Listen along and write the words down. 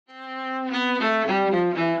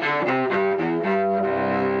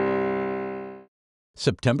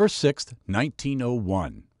September 6,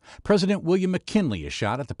 1901. President William McKinley is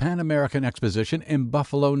shot at the Pan American Exposition in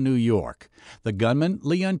Buffalo, New York. The gunman,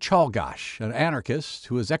 Leon Czolgosz, an anarchist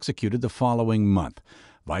who is executed the following month.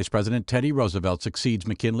 Vice President Teddy Roosevelt succeeds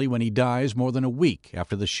McKinley when he dies more than a week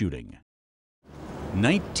after the shooting.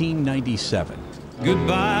 1997.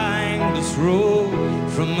 Goodbye, this road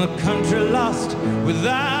from a country lost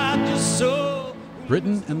without your soul.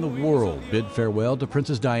 Britain and the world bid farewell to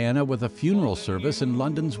Princess Diana with a funeral service in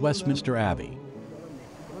London's Westminster Abbey.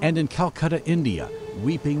 And in Calcutta, India,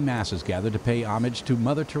 weeping masses gather to pay homage to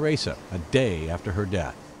Mother Teresa a day after her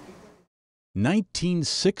death.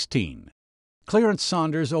 1916. Clarence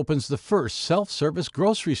Saunders opens the first self-service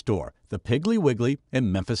grocery store, the Piggly Wiggly, in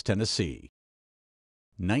Memphis, Tennessee.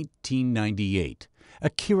 1998.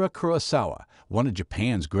 Akira Kurosawa, one of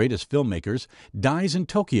Japan's greatest filmmakers, dies in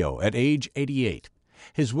Tokyo at age 88.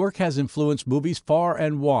 His work has influenced movies far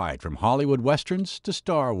and wide, from Hollywood westerns to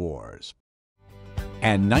Star Wars.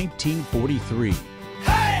 And 1943.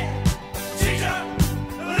 Hey, teacher,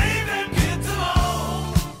 leave them kids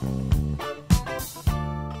alone.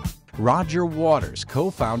 Roger Waters,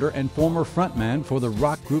 co-founder and former frontman for the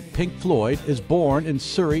rock group Pink Floyd, is born in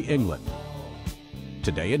Surrey, England.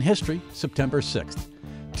 Today in History, September 6th.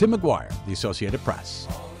 Tim McGuire, The Associated Press.